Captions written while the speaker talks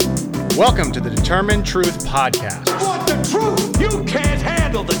Welcome to the Determined Truth Podcast. Want the truth? You can't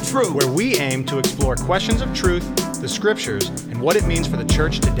handle the truth. Where we aim to explore questions of truth, the scriptures, and what it means for the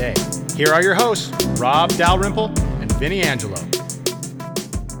church today. Here are your hosts, Rob Dalrymple and Vinny Angelo.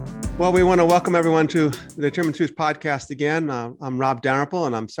 Well, we want to welcome everyone to the Determined Truth Podcast again. I'm Rob Dalrymple,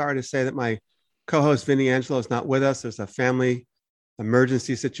 and I'm sorry to say that my co-host Vinny Angelo is not with us. There's a family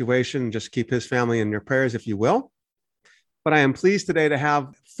emergency situation. Just keep his family in your prayers, if you will. But I am pleased today to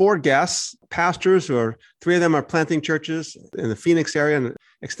have four guests, pastors three of them are planting churches in the Phoenix area and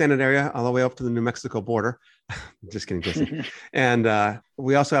extended area, all the way up to the New Mexico border. Just kidding, Jesse. And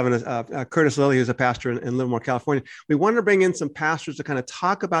we also have Curtis Lilly, who's a pastor in Livermore, California. We wanted to bring in some pastors to kind of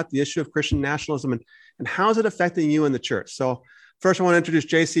talk about the issue of Christian nationalism and how is it affecting you in the church. So first, I want to introduce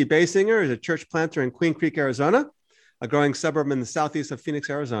J.C. Basinger, who's a church planter in Queen Creek, Arizona, a growing suburb in the southeast of Phoenix,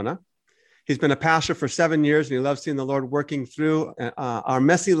 Arizona. He's been a pastor for 7 years, and he loves seeing the Lord working through our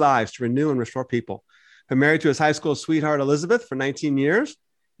messy lives to renew and restore people. Been married to his high school sweetheart, Elizabeth, for 19 years,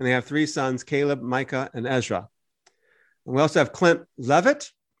 and they have three sons, Caleb, Micah, and Ezra. And we also have Clint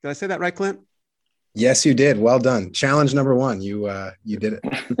Levitt. Did I say that right, Clint? Yes, you did. Well done. Challenge number one. You did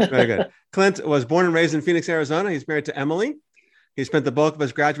it. Very good. Clint was born and raised in Phoenix, Arizona. He's married to Emily. He spent the bulk of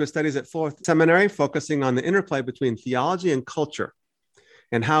his graduate studies at Fuller Seminary, focusing on the interplay between theology and culture,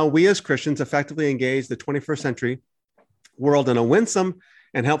 and how we as Christians effectively engage the 21st century world in a winsome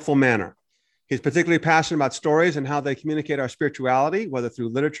and helpful manner. He's particularly passionate about stories and how they communicate our spirituality, whether through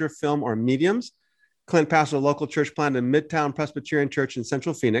literature, film, or mediums. Clint pastors a local church plant in Midtown Presbyterian Church in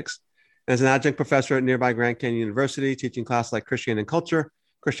Central Phoenix, and is an adjunct professor at nearby Grand Canyon University, teaching classes like Christianity and Culture,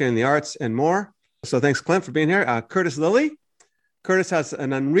 Christianity and the Arts, and more. So thanks, Clint, for being here. Curtis Lilly. Curtis has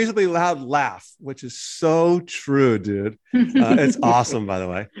an unreasonably loud laugh, which is so true, dude. It's awesome, by the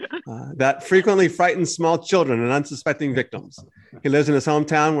way. That frequently frightens small children and unsuspecting victims. He lives in his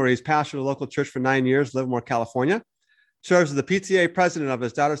hometown where he's pastored a local church for 9 years, Livermore, California, serves as the PTA president of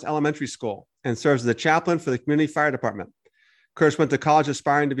his daughter's elementary school, and serves as the chaplain for the community fire department. Curtis went to college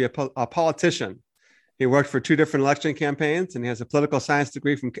aspiring to be a politician. He worked for 2 different election campaigns, and he has a political science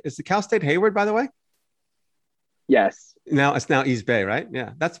degree from, is it Cal State Hayward, by the way? Yes. It's now East Bay, right?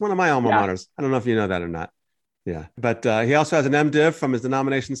 Yeah. That's one of my alma maters. I don't know if you know that or not. Yeah. But he also has an MDiv from his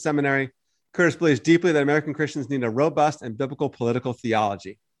denomination seminary. Curtis believes deeply that American Christians need a robust and biblical political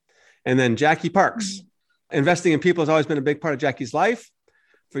theology. And then Jackie Parks. Investing in people has always been a big part of Jackie's life.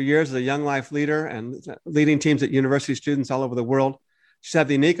 For years as a young life leader and leading teams at university students all over the world, she's had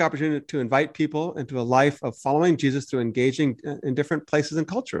the unique opportunity to invite people into a life of following Jesus through engaging in different places and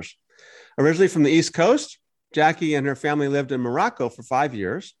cultures. Originally from the East Coast, Jackie and her family lived in Morocco for 5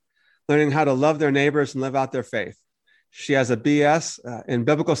 years, learning how to love their neighbors and live out their faith. She has a BS in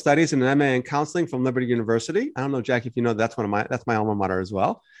biblical studies and an MA in counseling from Liberty University. I don't know, Jackie, if you know, that's my alma mater as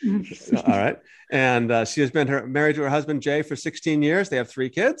well. All right. And she has been married to her husband, Jay, for 16 years. They have 3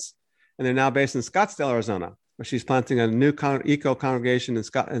 kids, and they're now based in Scottsdale, Arizona, where she's planting a new eco congregation in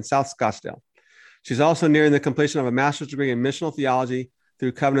South Scottsdale. She's also nearing the completion of a master's degree in missional theology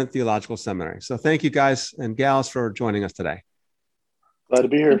through Covenant Theological Seminary. So thank you guys and gals for joining us today. Glad to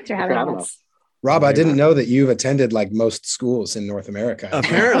be here. Thanks for having us. Rob, I didn't know that you've attended like most schools in North America.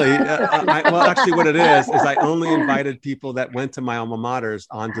 Apparently, actually what it is I only invited people that went to my alma maters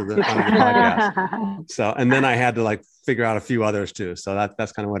onto the podcast. So, and then I had to figure out a few others too. So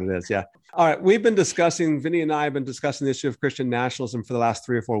that's kind of what it is. Yeah. All right. Vinny and I have been discussing the issue of Christian nationalism for the last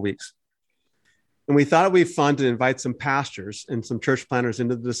 3 or 4 weeks. And we thought it would be fun to invite some pastors and some church planners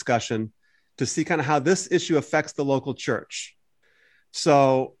into the discussion to see kind of how this issue affects the local church.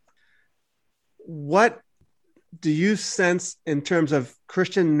 So what do you sense in terms of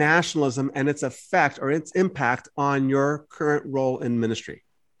Christian nationalism and its effect or its impact on your current role in ministry?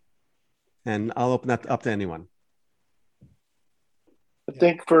 And I'll open that up to anyone. I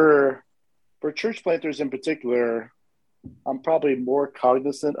think for church planters in particular, I'm probably more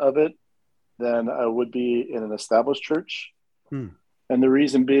cognizant of it than I would be in an established church. And the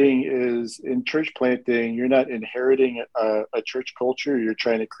reason being is in church planting, you're not inheriting a church culture. You're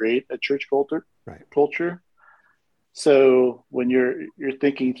trying to create a church culture. Right. Culture. So when you're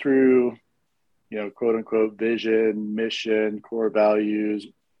thinking through, quote unquote, vision, mission, core values,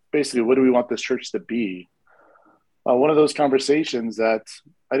 basically, what do we want this church to be? One of those conversations that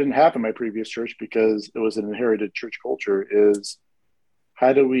I didn't have in my previous church because it was an inherited church culture is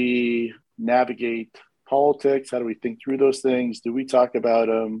how do we navigate politics? How do we think through those things? Do we talk about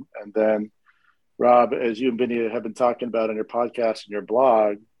them? And then, Rob, as you and Vinny have been talking about on your podcast and your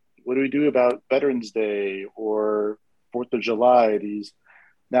blog, what do we do about Veterans Day or 4th of July, these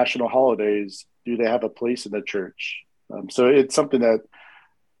national holidays? Do they have a place in the church? So it's something that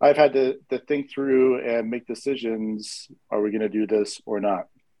I've had to think through and make decisions. Are we going to do this or not?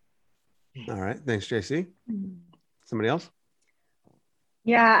 All right. Thanks, JC. Somebody else?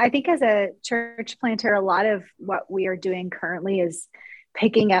 Yeah, I think as a church planter, a lot of what we are doing currently is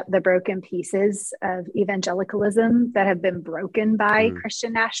picking up the broken pieces of evangelicalism that have been broken by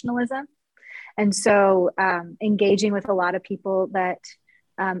Christian nationalism. And so engaging with a lot of people that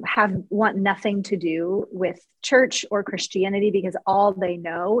want nothing to do with church or Christianity, because all they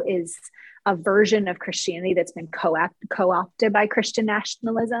know is a version of Christianity that's been co-opted by Christian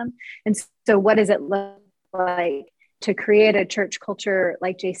nationalism. And so what does it look like to create a church culture,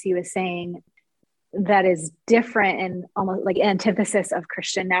 like JC was saying, that is different and almost like antithesis of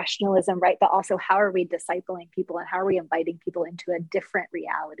Christian nationalism, right? But also, how are we discipling people and how are we inviting people into a different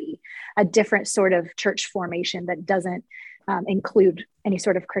reality, a different sort of church formation that doesn't include any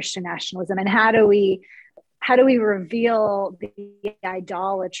sort of Christian nationalism? And how do we reveal the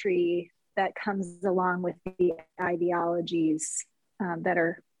idolatry that comes along with the ideologies that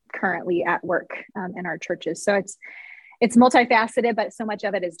are currently at work in our churches? So it's multifaceted, but so much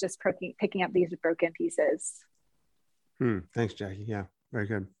of it is just picking up these broken pieces. Thanks, Jackie. Yeah, very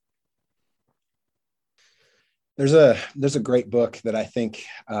good. There's a great book that I think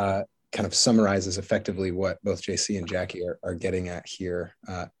kind of summarizes effectively what both JC and Jackie are getting at here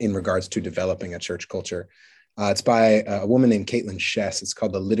in regards to developing a church culture. It's by a woman named Caitlin Shess. It's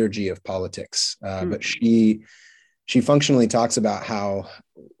called The Liturgy of Politics. But she functionally talks about how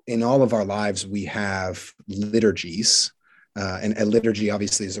in all of our lives we have liturgies. And a liturgy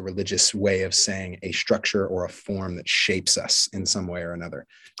obviously is a religious way of saying a structure or a form that shapes us in some way or another.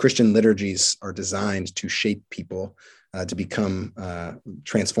 Christian liturgies are designed to shape people to become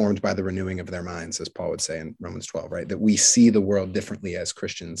transformed by the renewing of their minds, as Paul would say in Romans 12, right? That we see the world differently as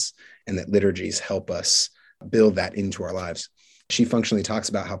Christians, and that liturgies help us build that into our lives. She functionally talks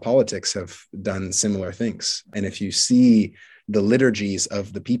about how politics have done similar things. And if you see the liturgies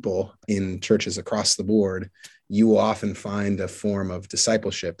of the people in churches across the board, you will often find a form of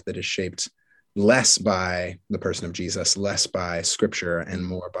discipleship that is shaped less by the person of Jesus, less by scripture, and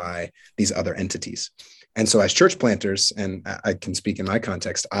more by these other entities. And so as church planters, and I can speak in my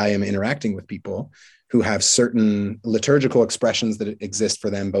context, I am interacting with people who have certain liturgical expressions that exist for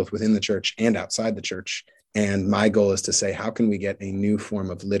them both within the church and outside the church. And my goal is to say, how can we get a new form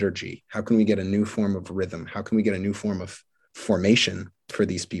of liturgy? How can we get a new form of rhythm? How can we get a new form of formation for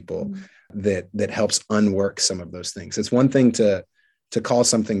these people that helps unwork some of those things? It's one thing to call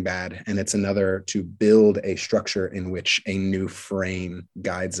something bad, and it's another to build a structure in which a new frame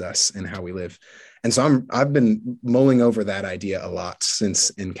guides us in how we live. And so I've been mulling over that idea a lot since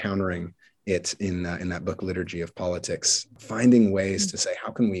encountering it in that book, Liturgy of Politics, finding ways to say,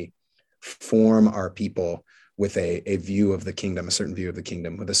 how can we form our people with a view of the kingdom, a certain view of the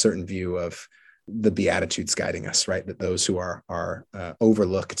kingdom, with a certain view of the Beatitudes guiding us, right? That those who are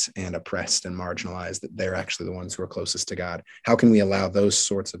overlooked and oppressed and marginalized, that they're actually the ones who are closest to God. How can we allow those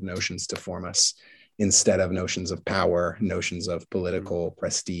sorts of notions to form us instead of notions of power, notions of political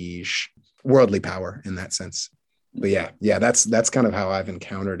prestige, worldly power in that sense? But yeah, that's kind of how I've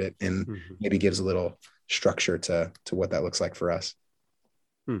encountered it, and maybe gives a little structure to what that looks like for us.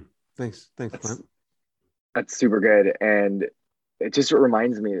 Thanks, Clint. That's super good. And it just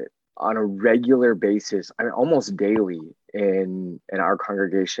reminds me that on a regular basis, I mean, almost daily in our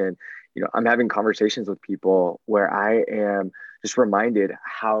congregation, I'm having conversations with people where I am just reminded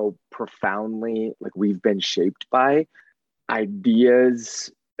how profoundly we've been shaped by ideas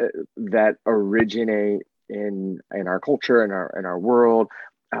that originate in our culture, in our world,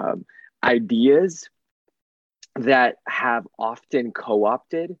 ideas that have often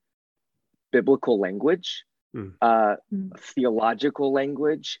co-opted biblical language, theological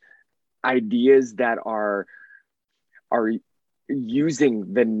language, ideas that are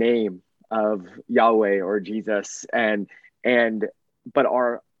using the name of Yahweh or Jesus but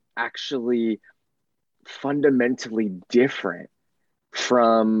are actually fundamentally different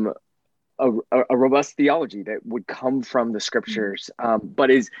from a robust theology that would come from the scriptures, but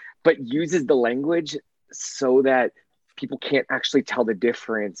uses the language so that people can't actually tell the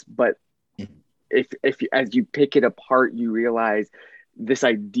difference. But if as you pick it apart, you realize this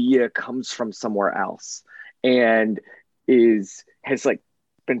idea comes from somewhere else and has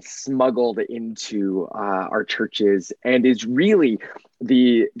been smuggled into our churches, and is really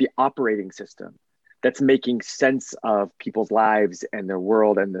the operating system that's making sense of people's lives and their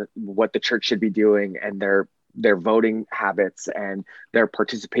world and what the church should be doing, and their voting habits and their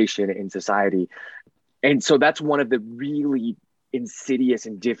participation in society. And so that's one of the really insidious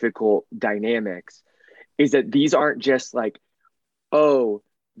and difficult dynamics, is that these aren't just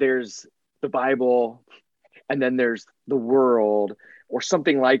there's the Bible, and then there's the world, or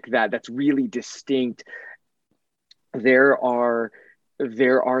something like that, that's really distinct. There are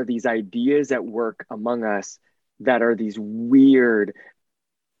these ideas at work among us that are these weird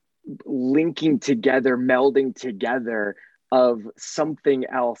linking together, melding together of something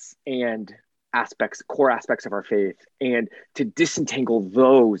else and core aspects of our faith. And to disentangle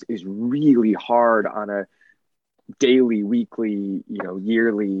those is really hard on a daily, weekly,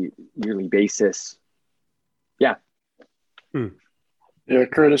 yearly basis. Yeah. Yeah,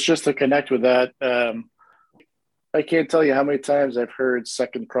 Curtis, just to connect with that, I can't tell you how many times I've heard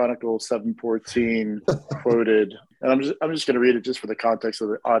 2 Chronicles 7:14 quoted, and I'm just going to read it just for the context of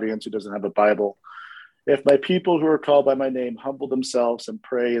the audience who doesn't have a Bible. If my people who are called by my name humble themselves and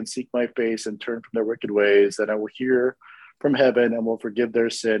pray and seek my face and turn from their wicked ways, then I will hear from heaven and will forgive their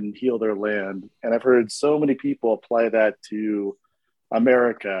sin and heal their land. And I've heard so many people apply that to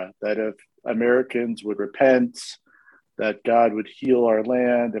America, that if Americans would repent, that God would heal our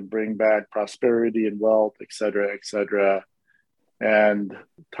land and bring back prosperity and wealth, et cetera, et cetera. And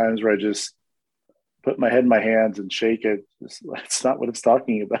times where I just put my head in my hands and shake it. That's not what it's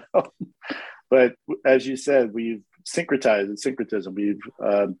talking about. But as you said, we've syncretism. We've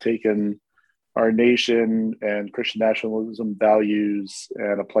taken our nation and Christian nationalism values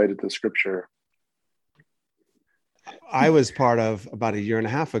and applied it to Scripture. I was part of, about a year and a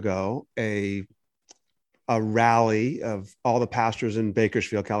half ago, a rally of all the pastors in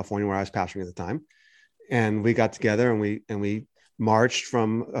Bakersfield, California, where I was pastoring at the time. And we got together and we marched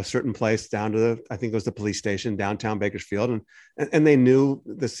from a certain place down to I think it was the police station, downtown Bakersfield. And they knew,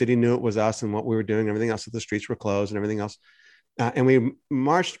 the city knew it was us and what we were doing and everything else. So the streets were closed and everything else. And we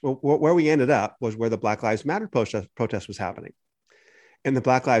marched, where we ended up was where the Black Lives Matter protest was happening. And the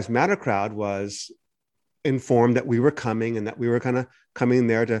Black Lives Matter crowd was informed that we were coming and that we were kind of coming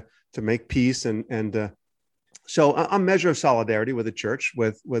there to make peace and so a measure of solidarity with the church,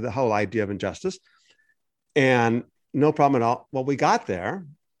 with the whole idea of injustice. And no problem at all. Well, we got there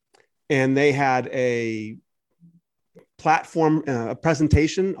and they had a platform, a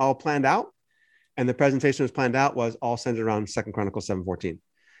presentation all planned out. And the presentation was planned out was all centered around 2 Chronicles 7:14.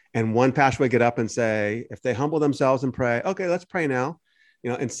 And one pastor would get up and say, if they humble themselves and pray, okay, let's pray now,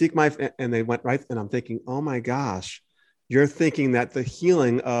 and seek and they went right. And I'm thinking, oh my gosh, you're thinking that the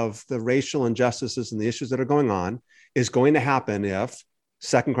healing of the racial injustices and the issues that are going on is going to happen if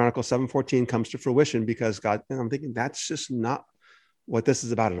 2 Chronicles 7:14 comes to fruition, because God, and I'm thinking that's just not what this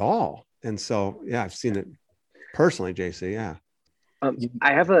is about at all. And so, yeah, I've seen it personally, JC. Yeah.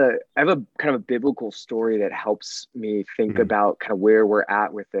 I have a kind of a biblical story that helps me think about kind of where we're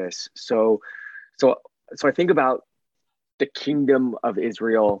at with this. So I think about the kingdom of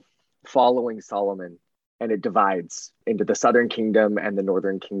Israel following Solomon, and it divides into the southern kingdom and the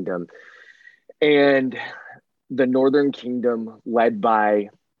northern kingdom. And the northern kingdom, led by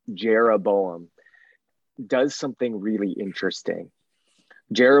Jeroboam, does something really interesting.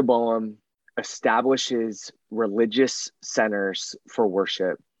 Jeroboam establishes religious centers for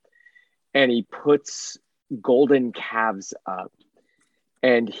worship, and he puts golden calves up.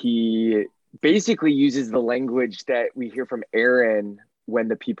 And he basically uses the language that we hear from Aaron when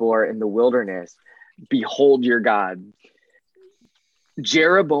the people are in the wilderness: behold your God.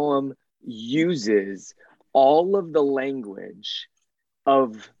 Jeroboam uses all of the language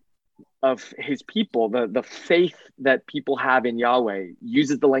of his people, the faith that people have in Yahweh,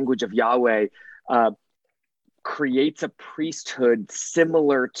 uses the language of Yahweh, creates a priesthood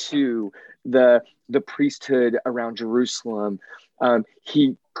similar to the priesthood around Jerusalem.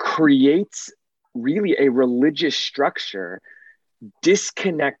 He creates really a religious structure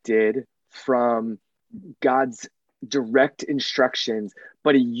disconnected from God's direct instructions,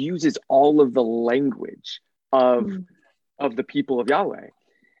 but he uses all of the language of the people of Yahweh.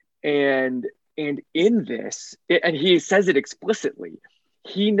 And in this, and he says it explicitly,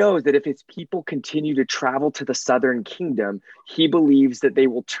 he knows that if his people continue to travel to the southern kingdom, he believes that they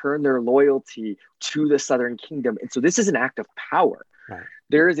will turn their loyalty to the southern kingdom. And so this is an act of power. Right.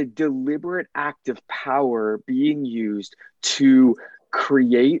 There is a deliberate act of power being used to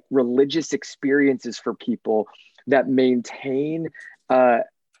create religious experiences for people that maintain a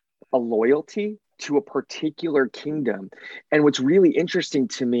loyalty to a particular kingdom. And what's really interesting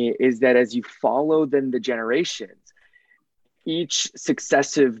to me is that as you follow then the generations, each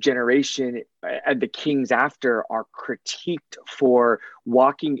successive generation and the kings after are critiqued for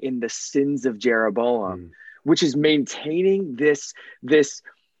walking in the sins of Jeroboam, which is maintaining this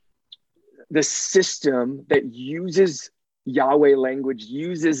system that uses Yahweh language,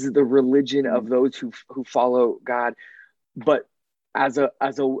 uses the religion of those who follow God, but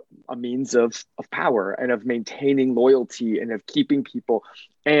a means of power and of maintaining loyalty and of keeping people.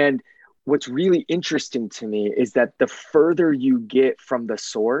 And what's really interesting to me is that the further you get from the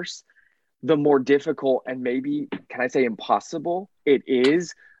source, the more difficult and maybe, can I say impossible, it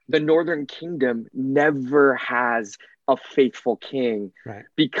is. The Northern Kingdom never has a faithful king, Right.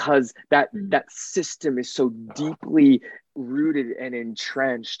 because that system is so deeply rooted and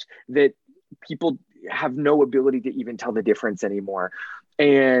entrenched that people have no ability to even tell the difference anymore.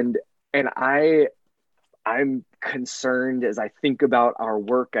 And I'm concerned as I think about our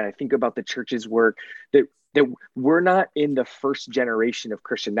work and I think about the church's work that we're not in the first generation of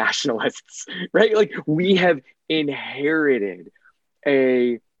Christian nationalists, right? Like, we have inherited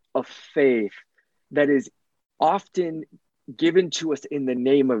a faith that is often given to us in the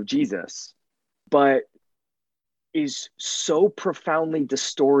name of Jesus, but is so profoundly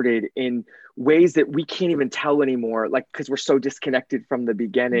distorted in ways that we can't even tell anymore, like, because we're so disconnected from the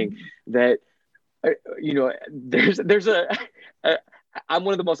beginning that there's I'm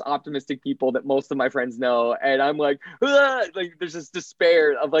one of the most optimistic people that most of my friends know, and I'm like there's this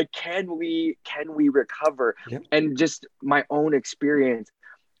despair of like, can we recover? Yep. And just my own experience,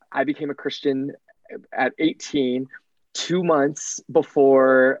 I became a Christian at 18, 2 months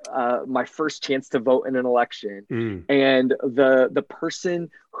before my first chance to vote in an election. And the person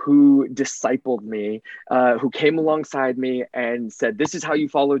who discipled me, who came alongside me and said, "This is how you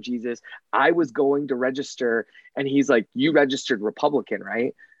follow Jesus." I was going to register, and he's like, "You registered Republican,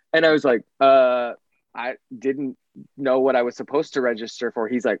 right?" And I was like, I didn't know what I was supposed to register for.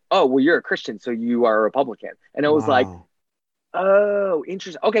 He's like, "Oh, well, you're a Christian, so you are a Republican." And I was like, "Oh,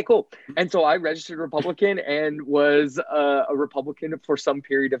 interesting. Okay, cool." And so I registered Republican and was a Republican for some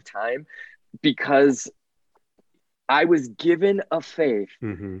period of time, because I was given a faith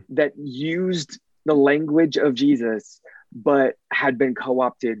that used the language of Jesus, but had been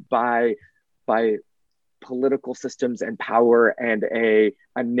co-opted by political systems and power and a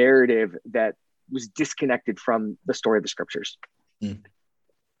narrative that was disconnected from the story of the scriptures.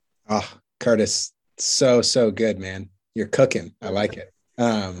 Oh, Curtis, so good, man. You're cooking. I like it.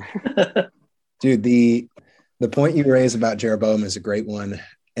 Dude, the point you raise about Jeroboam is a great one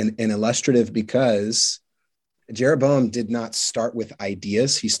and illustrative, because Jeroboam did not start with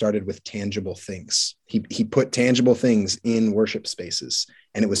ideas. He started with tangible things. He put tangible things in worship spaces,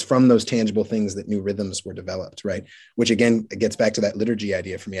 and it was from those tangible things that new rhythms were developed, right? Which again, it gets back to that liturgy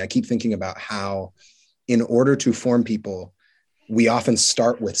idea for me. I keep thinking about how, in order to form people, we often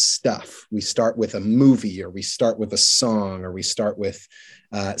start with stuff. We start with a movie, or we start with a song, or we start with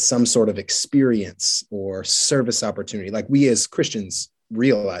some sort of experience or service opportunity. Like, we as Christians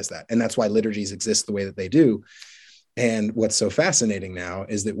realize that. And that's why liturgies exist the way that they do. And what's so fascinating now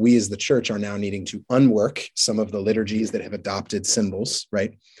is that we as the church are now needing to unwork some of the liturgies that have adopted symbols,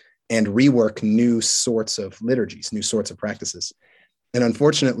 right? And rework new sorts of liturgies, new sorts of practices. And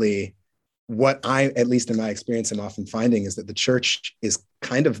unfortunately, what I, at least in my experience, am often finding is that the church is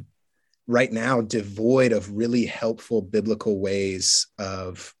kind of right now devoid of really helpful biblical ways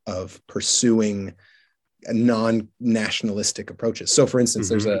of pursuing non-nationalistic approaches. So for instance,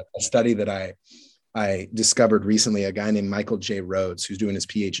 there's a study that I discovered recently, a guy named Michael J. Rhodes, who's doing his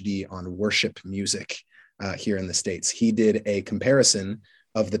PhD on worship music here in the States. He did a comparison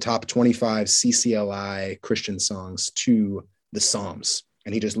of the top 25 CCLI Christian songs to the Psalms.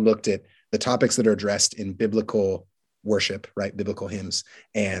 And he just looked at the topics that are addressed in biblical worship, right? Biblical hymns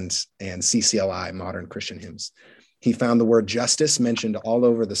and CCLI, modern Christian hymns. He found the word justice mentioned all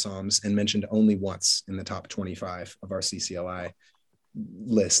over the Psalms and mentioned only once in the top 25 of our CCLI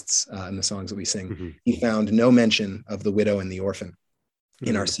lists in the songs that we sing. He found no mention of the widow and the orphan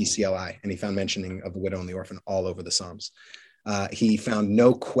in our CCLI, and he found mentioning of the widow and the orphan all over the Psalms. He found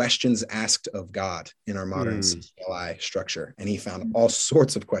no questions asked of God in our modern CCLI structure, and he found all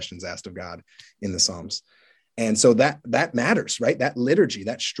sorts of questions asked of God in the Psalms. And so that matters, right? That liturgy,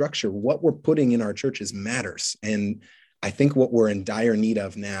 that structure, what we're putting in our churches matters. And I think what we're in dire need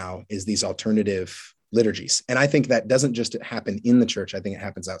of now is these alternative liturgies. And I think that doesn't just happen in the church. I think it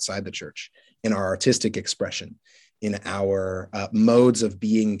happens outside the church, in our artistic expression, in our modes of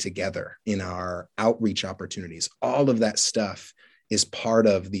being together, in our outreach opportunities. All of that stuff is part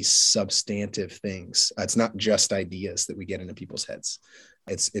of these substantive things. It's not just ideas that we get into people's heads.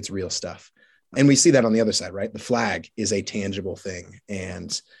 It's real stuff. And we see that on the other side, right? The flag is a tangible thing,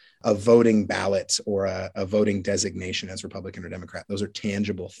 and a voting ballot or a voting designation as Republican or Democrat, those are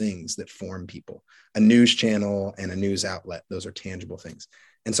tangible things that form people. A news channel and a news outlet, those are tangible things.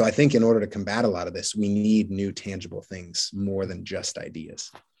 And so I think in order to combat a lot of this, we need new tangible things more than just ideas.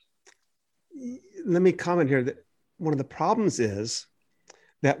 Let me comment here that one of the problems is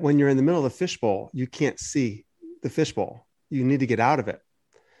that when you're in the middle of the fishbowl, you can't see the fishbowl. You need to get out of it.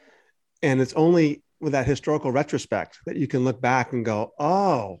 And it's only with that historical retrospect that you can look back and go,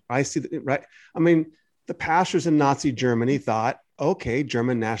 oh, I see that, right? I mean, the pastors in Nazi Germany thought, okay,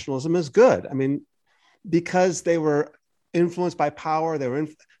 German nationalism is good. I mean, because they were influenced by power, they were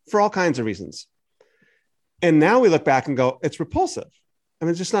for all kinds of reasons. And now we look back and go, it's repulsive. I mean,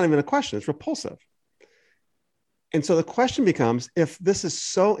 it's just not even a question, it's repulsive. And so the question becomes, if this is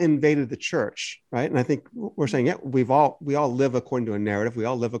so invaded the church, right? And I think we're saying, yeah, we all live according to a narrative. We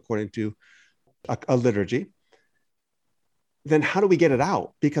all live according to a liturgy. Then how do we get it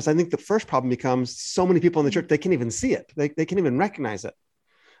out? Because I think the first problem becomes so many people in the church, they can't even see it. They can't even recognize it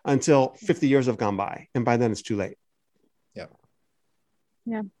until 50 years have gone by. And by then it's too late. Yeah.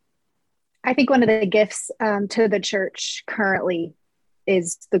 Yeah. I think one of the gifts to the church currently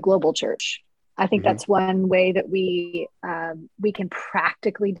is the global church. I think that's one way that we can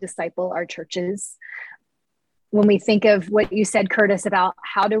practically disciple our churches. When we think of what you said, Curtis, about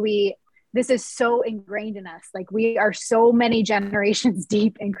how do we, this is so ingrained in us. Like, we are so many generations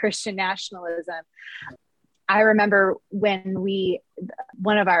deep in Christian nationalism. I remember when we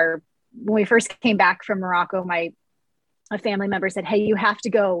first came back from Morocco, a family member said, hey, you have to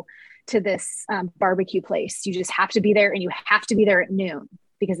go to this barbecue place. You just have to be there, and you have to be there at noon,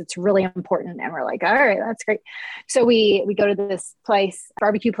 because it's really important. And we're like, all right, that's great. So we go to this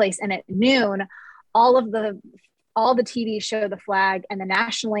barbecue place, and at noon, all the TVs show the flag, and the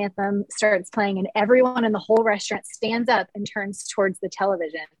national anthem starts playing, and everyone in the whole restaurant stands up and turns towards the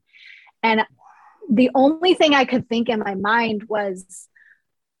television. And the only thing I could think in my mind was,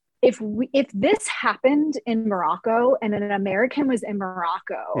 if this happened in Morocco and an American was in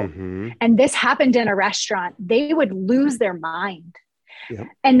Morocco and this happened in a restaurant, they would lose their mind. Yep.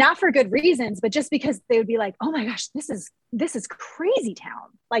 And not for good reasons, but just because they would be like, oh my gosh, this is crazy town.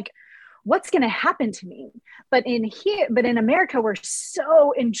 Like, what's going to happen to me? But in America, we're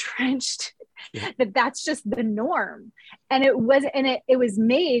so entrenched that that's just the norm. And it was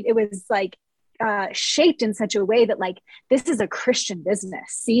like shaped in such a way that, like, this is a Christian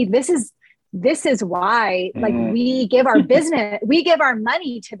business. See, this is why, like, we give our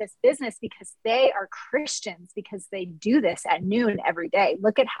money to this business, because they are Christians, because they do this at noon every day.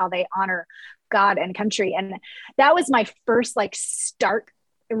 Look at how they honor God and country. And that was my first, like, stark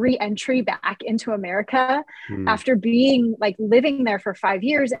re-entry back into America after being, like, living there for 5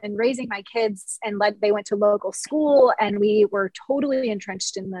 years and raising my kids, and they went to local school, and we were totally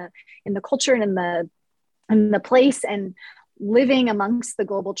entrenched in the culture and in the place, and living amongst the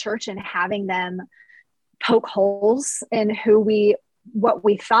global church, and having them poke holes in what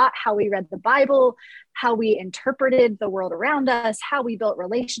we thought, how we read the Bible, how we interpreted the world around us, how we built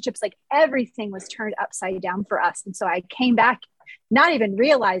relationships. Like, everything was turned upside down for us. And so I came back not even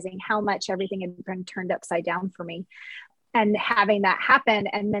realizing how much everything had been turned upside down for me, and having that happen,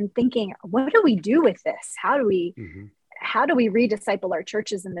 and then thinking, what do we do with this? How do we redisciple our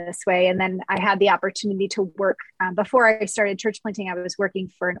churches in this way? And then I had the opportunity to work, before I started church planting, I was working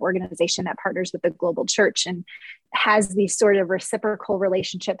for an organization that partners with the global church and has these sort of reciprocal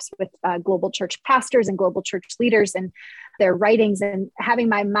relationships with global church pastors and global church leaders and their writings, and having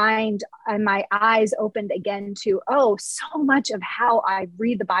my mind and my eyes opened again to, so much of how I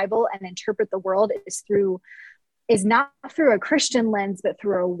read the Bible and interpret the world is not through a Christian lens, but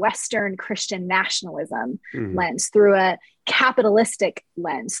through a Western Christian nationalism lens, through a capitalistic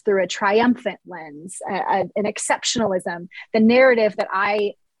lens, through a triumphant lens, an exceptionalism. The narrative that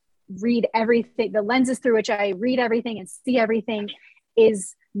I read everything, the lenses through which I read everything and see everything,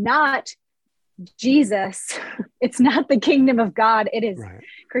 is not Jesus. It's not the kingdom of God. It is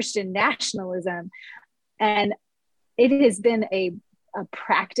Christian nationalism. And it has been a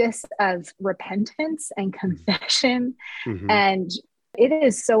practice of repentance and confession. And it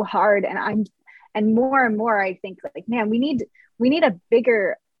is so hard. And more, I think, like, man, we need a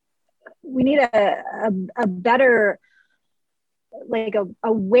better, like,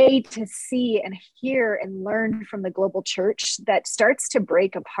 a way to see and hear and learn from the global church that starts to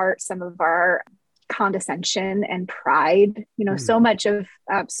break apart some of our condescension and pride. So much of,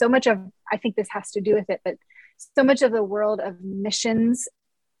 I think this has to do with it, but so much of the world of missions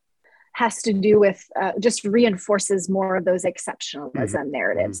has to do with just reinforces more of those exceptionalism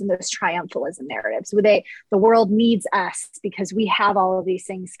narratives and those triumphalism narratives. The world needs us because we have all of these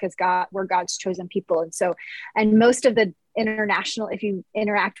things, because we're God's chosen people. And most of the international, if you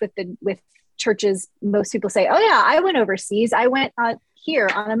interact with churches, most people say, oh yeah, I went overseas. I went here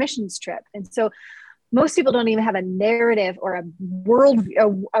on a missions trip. And so most people don't even have a narrative or a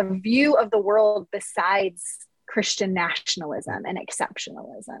view of the world besides Christian nationalism and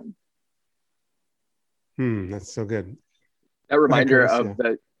exceptionalism. That's so good. That reminder Curtis,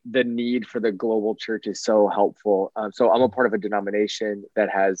 of the need for the global church is so helpful. So I'm a part of a denomination that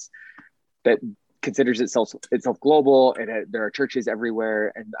considers itself global, and there are churches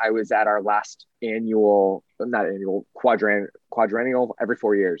everywhere. And I was at our last quadrennial every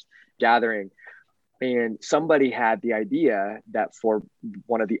 4 years gathering, and somebody had the idea that for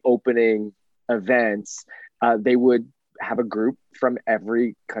one of the opening events, they would have a group from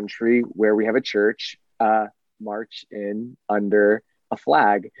every country where we have a church march in under a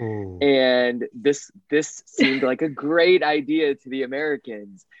flag. And this seemed like a great idea to the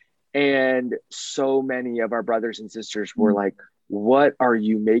Americans. And so many of our brothers and sisters were like, what are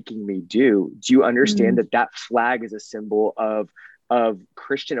you making me do? Do you understand that flag is a symbol of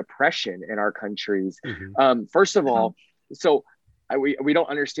Christian oppression in our countries? First of all, we don't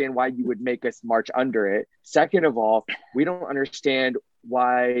understand why you would make us march under it. Second of all, we don't understand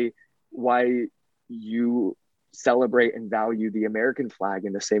why you celebrate and value the American flag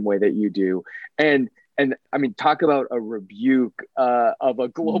in the same way that you do. And I mean, talk about a rebuke of a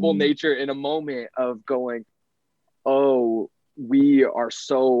global nature in a moment of going, oh, we are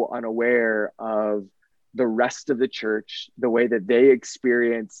so unaware of the rest of the church, the way that they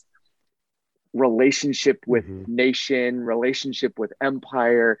experience relationship with nation, relationship with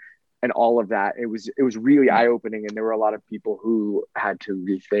empire, and all of that. It was really eye-opening, and there were a lot of people who had to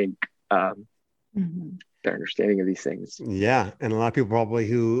rethink their understanding of these things. Yeah, and a lot of people probably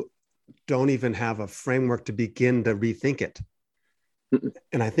who don't even have a framework to begin to rethink it.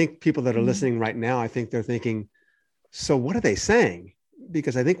 And I think people that are listening right now, I think they're thinking, so what are they saying?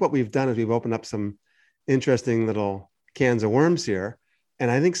 Because I think what we've done is we've opened up some interesting little cans of worms here. And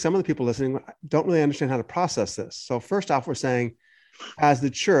I think some of the people listening don't really understand how to process this. So first off, we're saying, as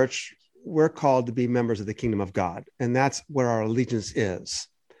the church, we're called to be members of the kingdom of God. And that's where our allegiance is.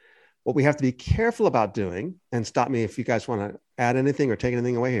 What we have to be careful about doing, and stop me if you guys want to add anything or take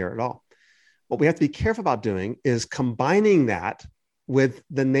anything away here at all. What we have to be careful about doing is combining that with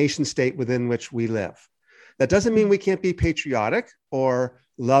the nation state within which we live. That doesn't mean we can't be patriotic or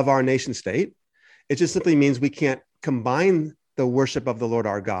love our nation state. It just simply means we can't combine the worship of the Lord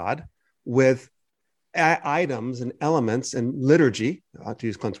our God with items and elements and liturgy, to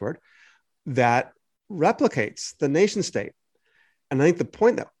use Clint's word, that replicates the nation state. And I think the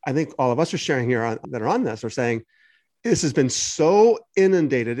point that I think all of us are sharing here that are on this are saying, this has been so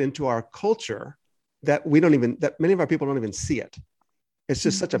inundated into our culture that many of our people don't even see it. It's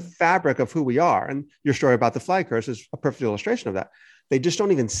just such a fabric of who we are. And your story about the flag curse is a perfect illustration of that. They just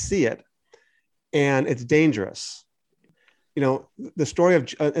don't even see it. And it's dangerous. You know, the story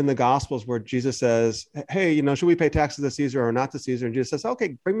of in the Gospels where Jesus says, hey, should we pay taxes to Caesar or not to Caesar? And Jesus says,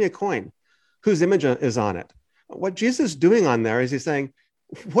 okay, bring me a coin whose image is on it. What Jesus is doing on there is he's saying,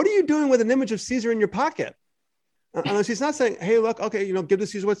 what are you doing with an image of Caesar in your pocket? Unless he's not saying, hey, look, okay, give to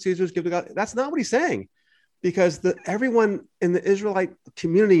Caesar what Caesar's, give to God. That's not what he's saying, because everyone in the Israelite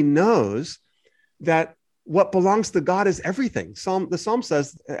community knows that what belongs to God is everything. The Psalm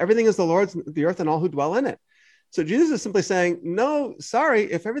says, everything is the Lord's, the earth and all who dwell in it. So Jesus is simply saying, no, sorry,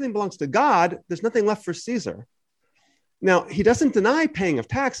 if everything belongs to God, there's nothing left for Caesar. Now, he doesn't deny paying of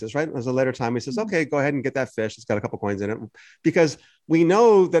taxes, right? There's a later time he says, okay, go ahead and get that fish. It's got a couple coins in it, because we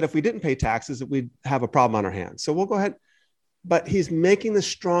know that if we didn't pay taxes, we'd have a problem on our hands. So we'll go ahead. But he's making the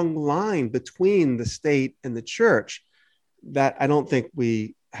strong line between the state and the church that I don't think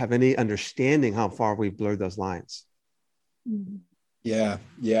we have any understanding how far we've blurred those lines. Yeah.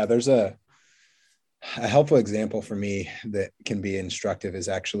 There's a helpful example for me that can be instructive is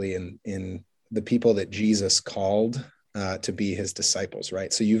actually in the people that Jesus called to be his disciples,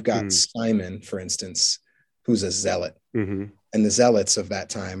 right? So you've got Simon, for instance, who's a zealot. And the zealots of that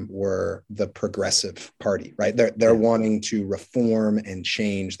time were the progressive party, right? They're wanting to reform and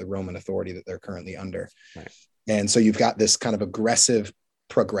change the Roman authority that they're currently under. Right. And so you've got this kind of aggressive,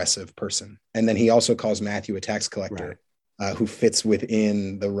 progressive person. And then he also calls Matthew a tax collector, who fits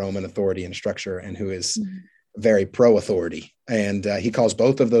within the Roman authority and structure and who is very pro-authority. And he calls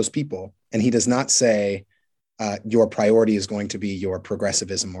both of those people, and he does not say, your priority is going to be your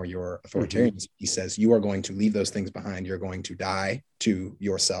progressivism or your authoritarianism. He says, you are going to leave those things behind. You're going to die to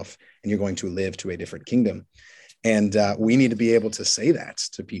yourself, and you're going to live to a different kingdom. And we need to be able to say that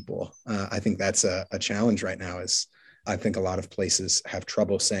to people. I think that's a challenge right now. Is I think a lot of places have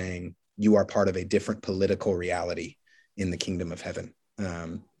trouble saying you are part of a different political reality in the kingdom of heaven.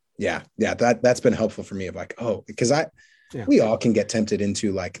 That's been helpful for me of like, because we all can get tempted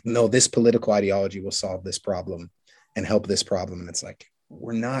into like, no, this political ideology will solve this problem and help this problem. And it's like,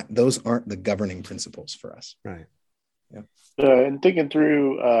 those aren't the governing principles for us. Right. Yeah. And thinking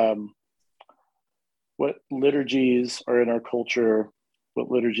through what liturgies are in our culture, what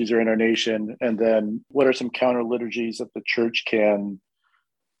liturgies are in our nation, and then what are some counter liturgies that the church can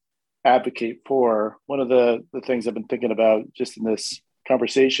advocate for. One of the things I've been thinking about just in this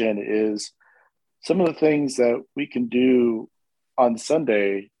conversation is some of the things that we can do on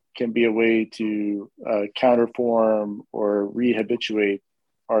Sunday can be a way to counterform or rehabituate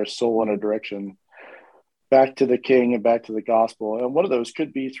our soul in a direction back to the King and back to the gospel. And one of those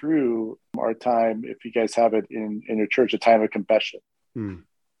could be through our time, if you guys have it in your church, a time of confession,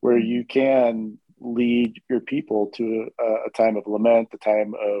 where you can lead your people to a time of lament, a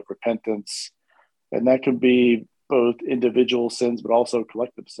time of repentance. And that can be both individual sins, but also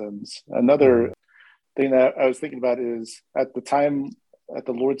collective sins. Another thing that I was thinking about is at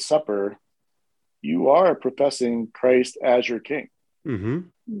the Lord's Supper, you are professing Christ as your King.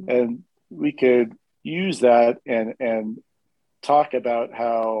 And we could use that and talk about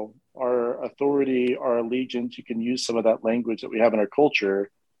how our authority, our allegiance, you can use some of that language that we have in our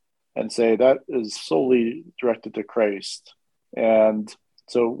culture and say that is solely directed to Christ. And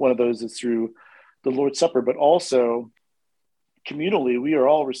so one of those is through the Lord's Supper, but also communally, we are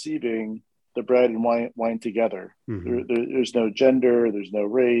all receiving the bread and wine together. There's no gender, there's no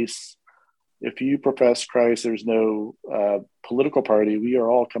race. If you profess Christ, there's no political party. We are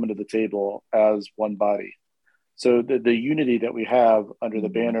all coming to the table as one body. So the unity that we have under the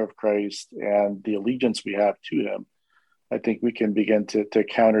banner of Christ and the allegiance we have to him, I think we can begin to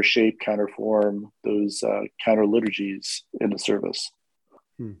counter shape, counterform those counter liturgies in the service.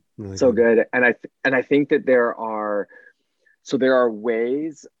 Really so good. And I think that there are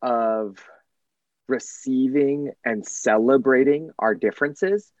ways of receiving and celebrating our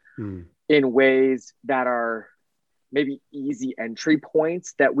differences in ways that are maybe easy entry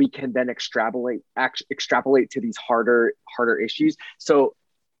points that we can then extrapolate to these harder issues. So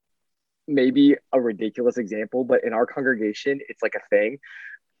maybe a ridiculous example, but in our congregation, it's like a thing.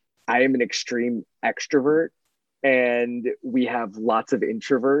 I am an extreme extrovert and we have lots of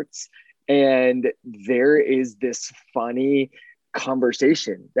introverts. And there is this funny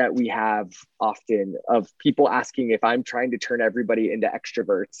conversation that we have often of people asking if I'm trying to turn everybody into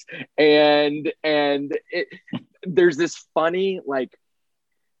extroverts. And there's this funny, like,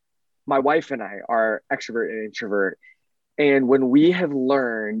 my wife and I are extrovert and introvert. And when we have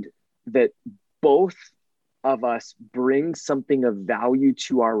learned that both of us bring something of value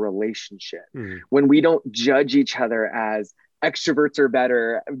to our relationship, when we don't judge each other as extroverts are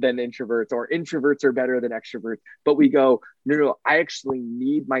better than introverts or introverts are better than extroverts, but we go, no, I actually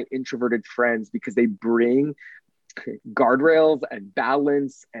need my introverted friends because they bring guardrails and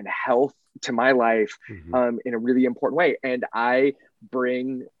balance and health to my life in a really important way. And I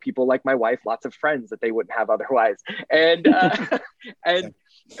bring people like my wife lots of friends that they wouldn't have otherwise. And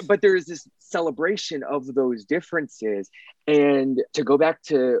but there is this celebration of those differences. And to go back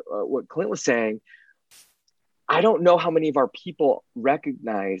to what Clint was saying, I don't know how many of our people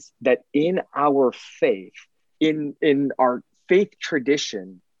recognize that in our faith, in our faith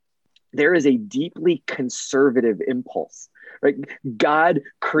tradition, there is a deeply conservative impulse, right? God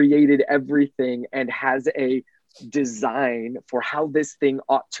created everything and has a design for how this thing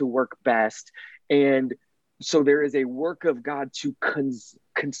ought to work best. And so there is a work of God to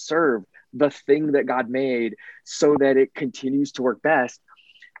conserve the thing that God made so that it continues to work best.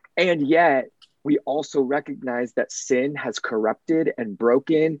 And yet, we also recognize that sin has corrupted and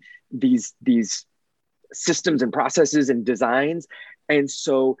broken these systems and processes and designs. And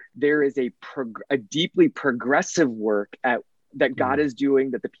so there is a deeply progressive work that God is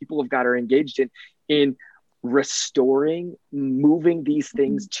doing, that the people of God are engaged in restoring, moving these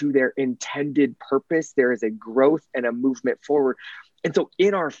things to their intended purpose. There is a growth and a movement forward. And so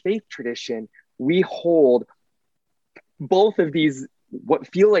in our faith tradition, we hold both of these, what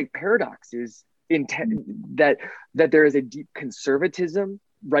feel like paradoxes, that there is a deep conservatism,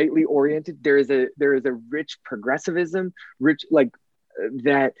 rightly oriented. There is a rich progressivism,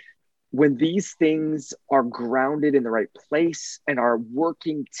 that when these things are grounded in the right place and are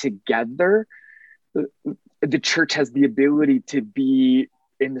working together, the church has the ability to be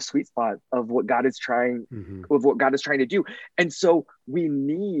in the sweet spot of what God is trying, of what God is trying to do. And so we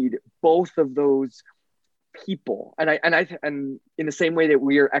need both of those people. And in the same way that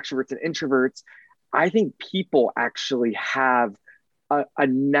we are extroverts and introverts, I think people actually have a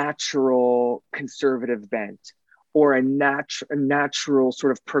natural conservative bent or a natural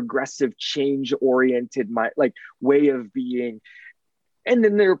sort of progressive change oriented way of being. And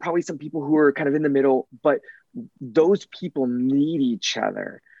then there are probably some people who are kind of in the middle, but those people need each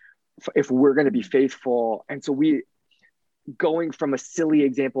other if we're going to be faithful. And so going from a silly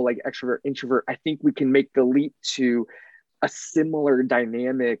example like extrovert, introvert, I think we can make the leap to a similar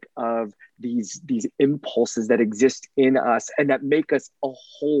dynamic of these impulses that exist in us and that make us a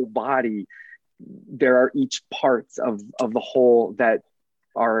whole body. There are each parts of the whole that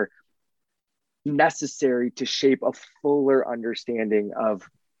are necessary to shape a fuller understanding of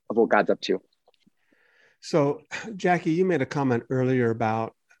what God's up to. So, Jackie, you made a comment earlier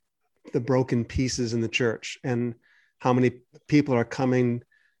about the broken pieces in the church and how many people are coming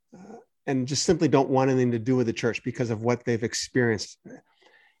and just simply don't want anything to do with the church because of what they've experienced.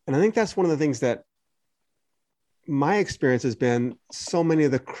 And I think that's one of the things that my experience has been. So many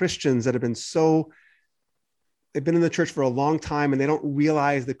of the Christians that have been they've been in the church for a long time and they don't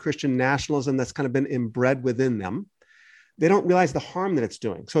realize the Christian nationalism that's kind of been inbred within them. They don't realize the harm that it's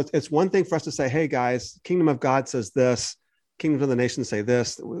doing. So it's one thing for us to say, hey guys, kingdom of God says this, kingdom of the nations say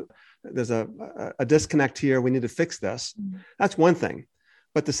this, there's a disconnect here, we need to fix this. That's one thing.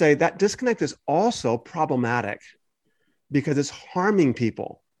 But to say that disconnect is also problematic because it's harming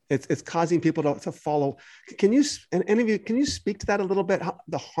people. It's causing people to follow. Can you, and any of you, can you speak to that a little bit?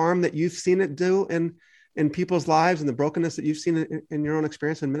 The harm that you've seen it do in people's lives and the brokenness that you've seen in your own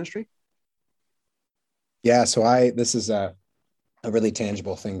experience in ministry? Yeah, so this is a really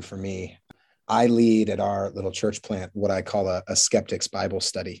tangible thing for me. I lead at our little church plant what I call a skeptics Bible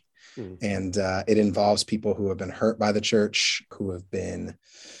study. And it involves people who have been hurt by the church, who have been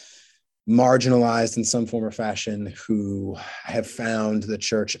marginalized in some form or fashion, who have found the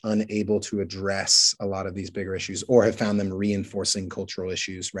church unable to address a lot of these bigger issues, or have found them reinforcing cultural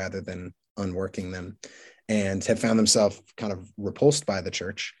issues rather than unworking them, and have found themselves kind of repulsed by the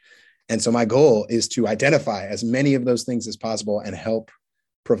church. And so my goal is to identify as many of those things as possible and help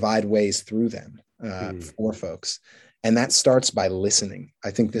provide ways through them for folks. And that starts by listening. I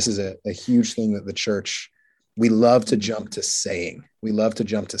think this is a huge thing that the church, we love to jump to saying, we love to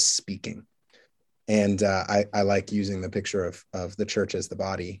jump to speaking. And I like using the picture of the church as the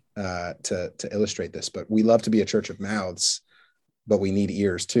body to illustrate this, but we love to be a church of mouths, but we need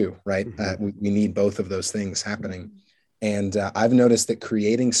ears too, right? We need both of those things happening. And I've noticed that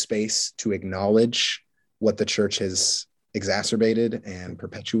creating space to acknowledge what the church has exacerbated and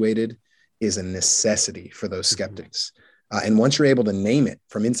perpetuated is a necessity for those skeptics. And once you're able to name it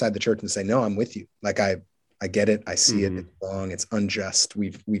from inside the church and say, no, I'm with you. Like I get it. I see it. It's wrong. It's unjust.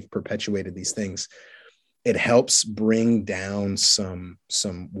 We've perpetuated these things. It helps bring down some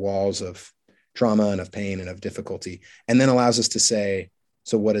walls of trauma and of pain and of difficulty, and then allows us to say,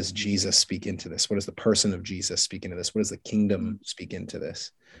 so what does Jesus speak into this? What does the person of Jesus speak into this? What does the kingdom speak into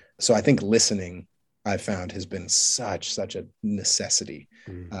this? So I think listening, I've found, has been such a necessity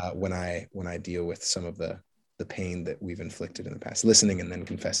when I deal with some of the pain that we've inflicted in the past. Listening and then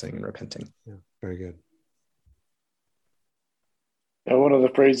confessing and repenting. Yeah, very good. One of the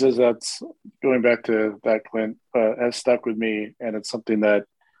phrases that's going back to that, Clint, has stuck with me, and it's something that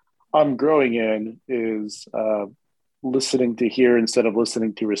I'm growing in, is listening to hear instead of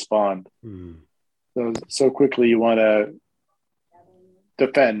listening to respond. So quickly you want to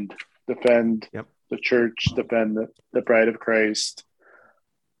defend the church, defend the bride of Christ.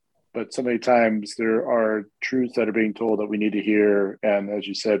 But so many times there are truths that are being told that we need to hear, and as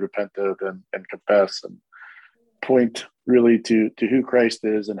you said, repent of and confess and point really to who Christ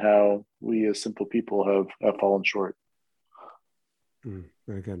is and how we as simple people have fallen short.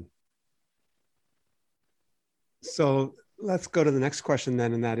 Very good. So let's go to the next question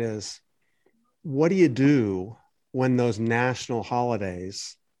then, and that is, what do you do when those national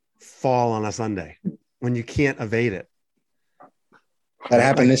holidays fall on a Sunday, when you can't evade it? That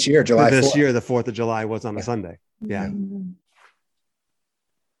happened this year, July 4th. This year, the 4th of July was on a Sunday. Yeah.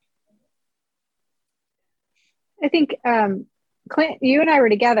 I think, Clint, you and I were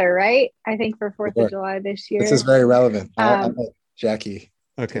together, right? I think for 4th of July this year. This is very relevant. I'll let Jackie.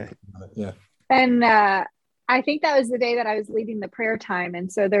 Okay. Yeah. And I think that was the day that I was leading the prayer time.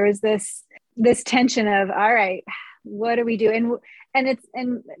 And so there was this tension of, all right, what do we do? And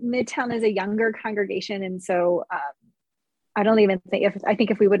Midtown is a younger congregation. And so I don't even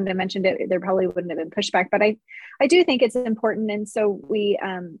think if we wouldn't have mentioned it, there probably wouldn't have been pushback, but I do think it's important. And so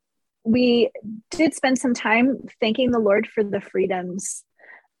we did spend some time thanking the Lord for the freedoms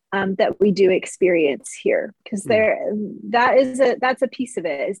that we do experience here, because that's a piece of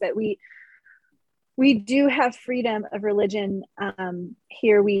it, is that we do have freedom of religion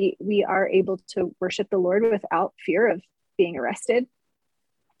here. We are able to worship the Lord without fear of being arrested,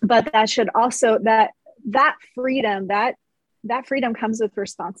 but that should also that freedom comes with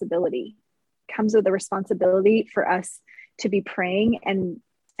responsibility, comes with the responsibility for us to be praying and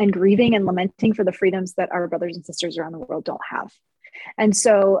grieving and lamenting for the freedoms that our brothers and sisters around the world don't have. And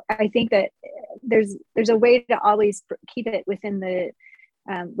so I think that there's a way to always keep it within the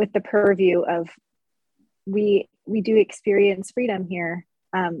with the purview of we do experience freedom here.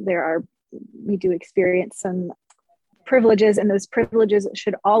 We do experience some privileges, and those privileges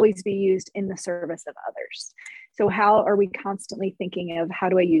should always be used in the service of others. So how are we constantly thinking of how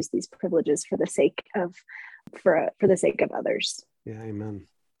do I use these privileges for the sake of others? Yeah, amen.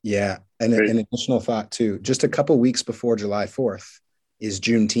 Yeah, and an additional thought too. Just a couple weeks before July 4th is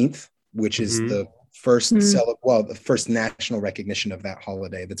Juneteenth, which is the first the first national recognition of that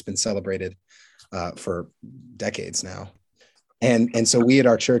holiday that's been celebrated for decades now. And so we at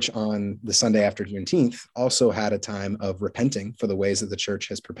our church on the Sunday after Juneteenth also had a time of repenting for the ways that the church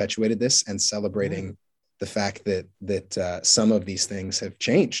has perpetuated this and celebrating the fact that some of these things have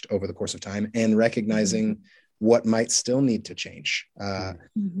changed over the course of time and recognizing what might still need to change.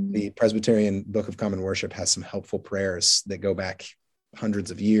 The Presbyterian Book of Common Worship has some helpful prayers that go back hundreds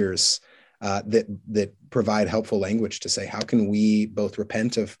of years that provide helpful language to say, how can we both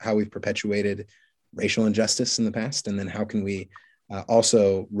repent of how we've perpetuated racial injustice in the past, and then how can we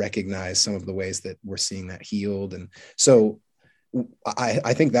also recognize some of the ways that we're seeing that healed? And so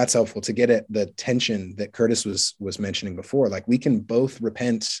I think that's helpful to get at the tension that Curtis was mentioning before. Like, we can both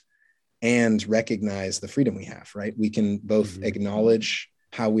repent and recognize the freedom we have, right? We can both acknowledge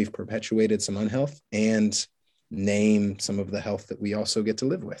how we've perpetuated some unhealth and name some of the health that we also get to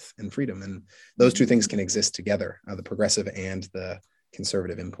live with and freedom. And those two things can exist together. The progressive and the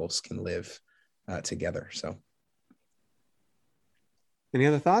conservative impulse can live together. So, any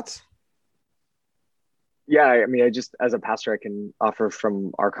other thoughts? Yeah, I mean, I just, as a pastor, I can offer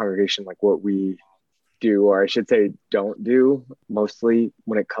from our congregation, like what we do, or I should say don't do, mostly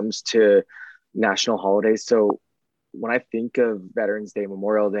when it comes to national holidays. So when I think of Veterans Day,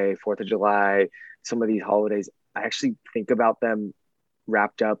 Memorial Day, 4th of July, some of these holidays, I actually think about them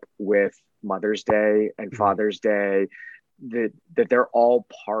wrapped up with Mother's Day and Father's Day, that they're all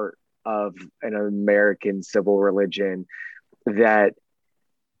part of an American civil religion. That,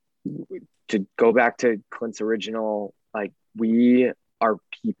 to go back to Clint's original, like, we are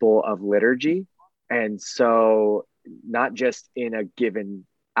people of liturgy. And so not just in a given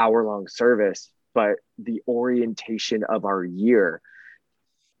hour-long service, but the orientation of our year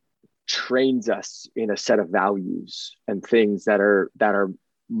trains us in a set of values and things that are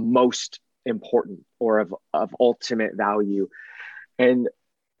most important or of ultimate value. And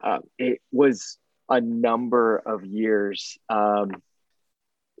it was a number of years.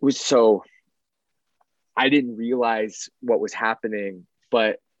 So I didn't realize what was happening,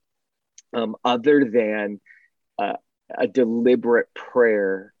 but other than a deliberate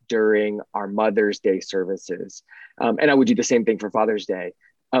prayer during our Mother's Day services, and I would do the same thing for Father's Day,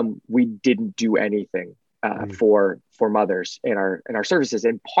 we didn't do anything for mothers in our services.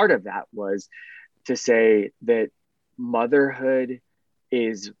 And part of that was to say that motherhood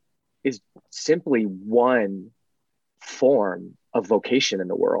is simply one form of vocation in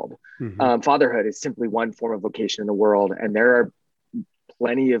the world. Fatherhood is simply one form of vocation in the world. And there are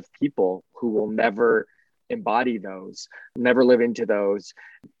plenty of people who will never embody those, never live into those.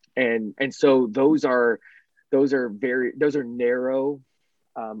 And so those are narrow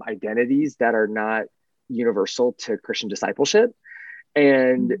identities that are not universal to Christian discipleship.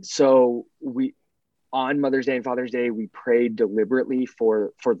 And so on Mother's Day and Father's Day, we prayed deliberately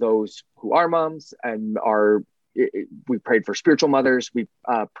for those who are moms, and we prayed for spiritual mothers. We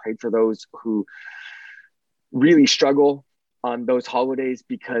prayed for those who really struggle on those holidays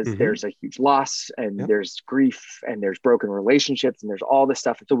because there's a huge loss, and there's grief, and there's broken relationships, and there's all this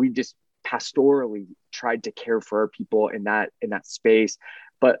stuff. And so we just pastorally tried to care for our people in that space.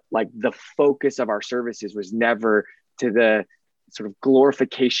 But like, the focus of our services was never to the sort of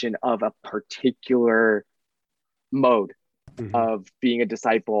glorification of a particular mode of being a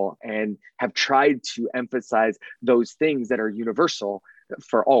disciple, and have tried to emphasize those things that are universal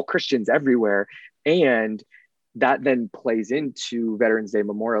for all Christians everywhere. And that then plays into Veterans Day,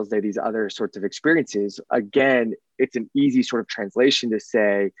 Memorial Day, these other sorts of experiences. Again, it's an easy sort of translation to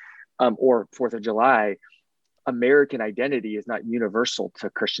say, or 4th of July, American identity is not universal to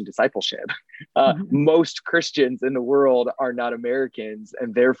Christian discipleship. Most Christians in the world are not Americans,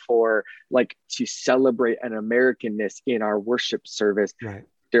 and therefore, like, to celebrate an Americanness in our worship service,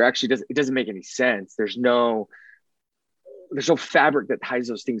 it doesn't make any sense. There's no fabric that ties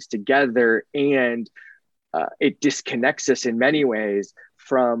those things together, and it disconnects us in many ways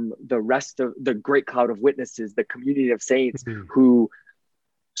from the rest of the great cloud of witnesses, the community of saints who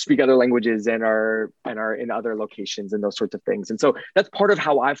speak other languages and are in other locations and those sorts of things. And so that's part of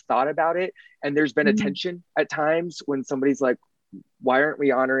how I've thought about it. And there's been a tension at times when somebody's like, why aren't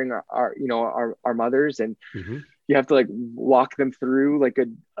we honoring our mothers? And you have to like walk them through like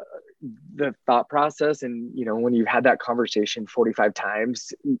the thought process. And, when you've had that conversation 45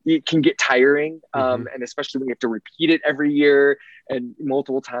 times, it can get tiring. And especially when you have to repeat it every year and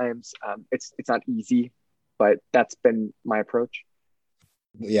multiple times, it's not easy, but that's been my approach.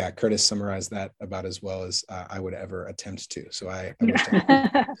 Yeah, Curtis summarized that about as well as I would ever attempt to. So I wish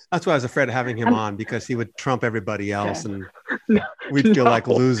That's why I was afraid of having him on, because he would trump everybody else and we'd feel like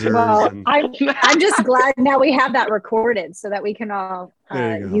losers. Well, I'm just glad now we have that recorded so that we can all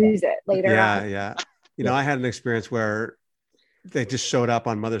use it later on. Yeah. I had an experience where they just showed up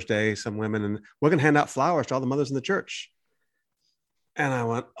on Mother's Day, some women, and we're going to hand out flowers to all the mothers in the church. And I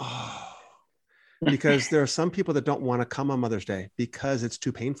went, oh. Because there are some people that don't want to come on Mother's Day because it's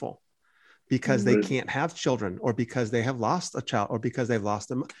too painful, because they can't have children, or because they have lost a child, or because they've lost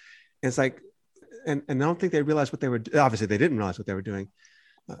them. And it's like, and I don't think they realized what they were, obviously they didn't realize what they were doing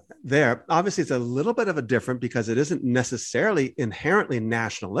there. Obviously it's a little bit of a different, because it isn't necessarily inherently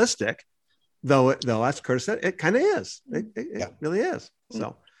nationalistic, though as Curtis said, it kind of is. It really is.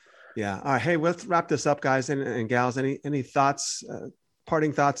 So yeah. All right. Hey, let's wrap this up, guys and gals. Any thoughts,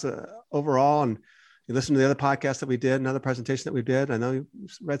 parting thoughts overall? And you listen to the other podcast that we did, another presentation that we did. I know you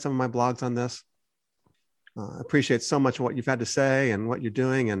read some of my blogs on this. I appreciate so much what you've had to say and what you're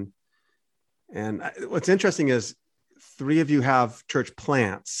doing. And what's interesting is 3 of you have church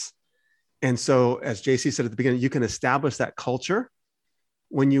plants. And so as JC said at the beginning, you can establish that culture.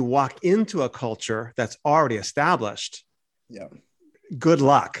 When you walk into a culture that's already established, good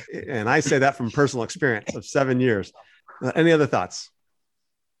luck. And I say that from personal experience of 7 years. Any other thoughts?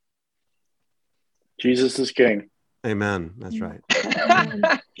 Jesus is king. Amen. That's right.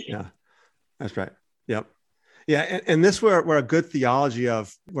 Yeah, that's right. Yep. Yeah. And this where a good theology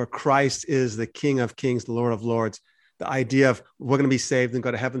of where Christ is the King of Kings, the Lord of Lords, the idea of we're going to be saved and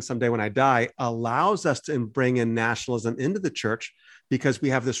go to heaven someday when I die, allows us to bring in nationalism into the church, because we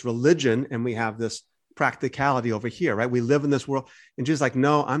have this religion and we have this practicality over here, right? We live in this world, and Jesus is like,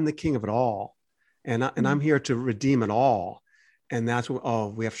 no, I'm the king of it all. And I'm here to redeem it all. And that's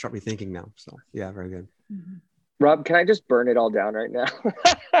what, we have to start rethinking now. So yeah, very good. Rob, can I just burn it all down right now?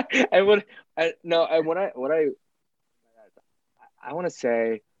 I want to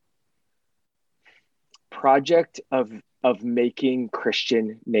say project of making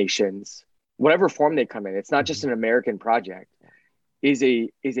Christian nations, whatever form they come in, it's not just an American project, is a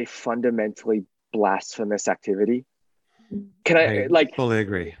fundamentally blasphemous activity. Can I fully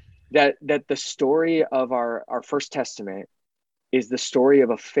agree that the story of our First Testament is the story of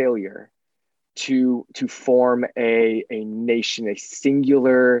a failure to form a nation, a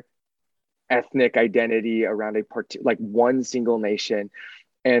singular ethnic identity around one single nation,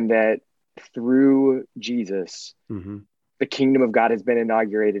 and that through Jesus, the kingdom of God has been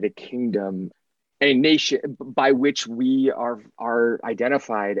inaugurated, a nation by which we are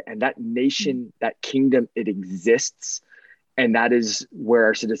identified, and that nation, that kingdom, it exists. And that is where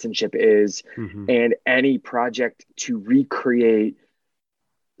our citizenship is. And any project to recreate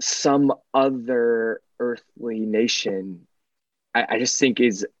some other earthly nation, I just think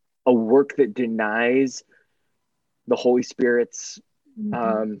is a work that denies the Holy Spirit's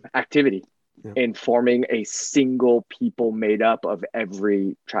activity in forming a single people made up of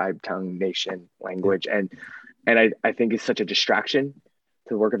every tribe, tongue, nation, language. And I think it's such a distraction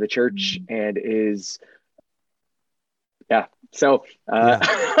to the work of the church, and is... So,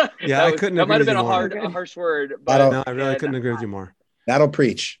 I couldn't. That might have been a harsh word, but I really couldn't agree with you more. That'll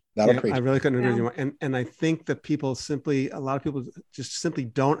preach. I really couldn't agree with you more. And I think that a lot of people just simply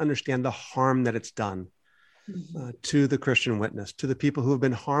don't understand the harm that it's done to the Christian witness, to the people who have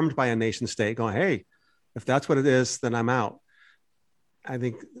been harmed by a nation state, going, hey, if that's what it is, then I'm out. I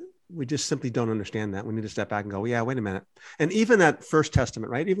think we just simply don't understand that. We need to step back and go, yeah, wait a minute. And even that First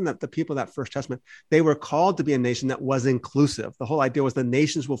Testament, right? Even that the people of that First Testament, they were called to be a nation that was inclusive. The whole idea was the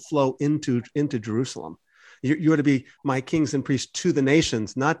nations will flow into Jerusalem. You are to be my kings and priests to the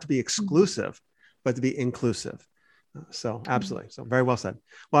nations, not to be exclusive, but to be inclusive. So absolutely. So very well said.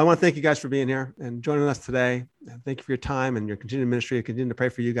 Well, I want to thank you guys for being here and joining us today. Thank you for your time and your continued ministry. I continue to pray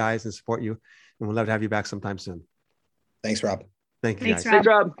for you guys and support you. And we'd love to have you back sometime soon. Thanks, Rob. Thank you, guys. Thanks,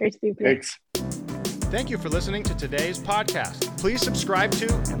 Rob. Great to be with you. Thanks. Thank you for listening to today's podcast. Please subscribe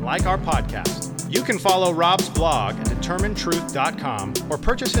to and like our podcast. You can follow Rob's blog at determinetruth.com or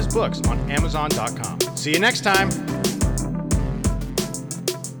purchase his books on amazon.com. See you next time.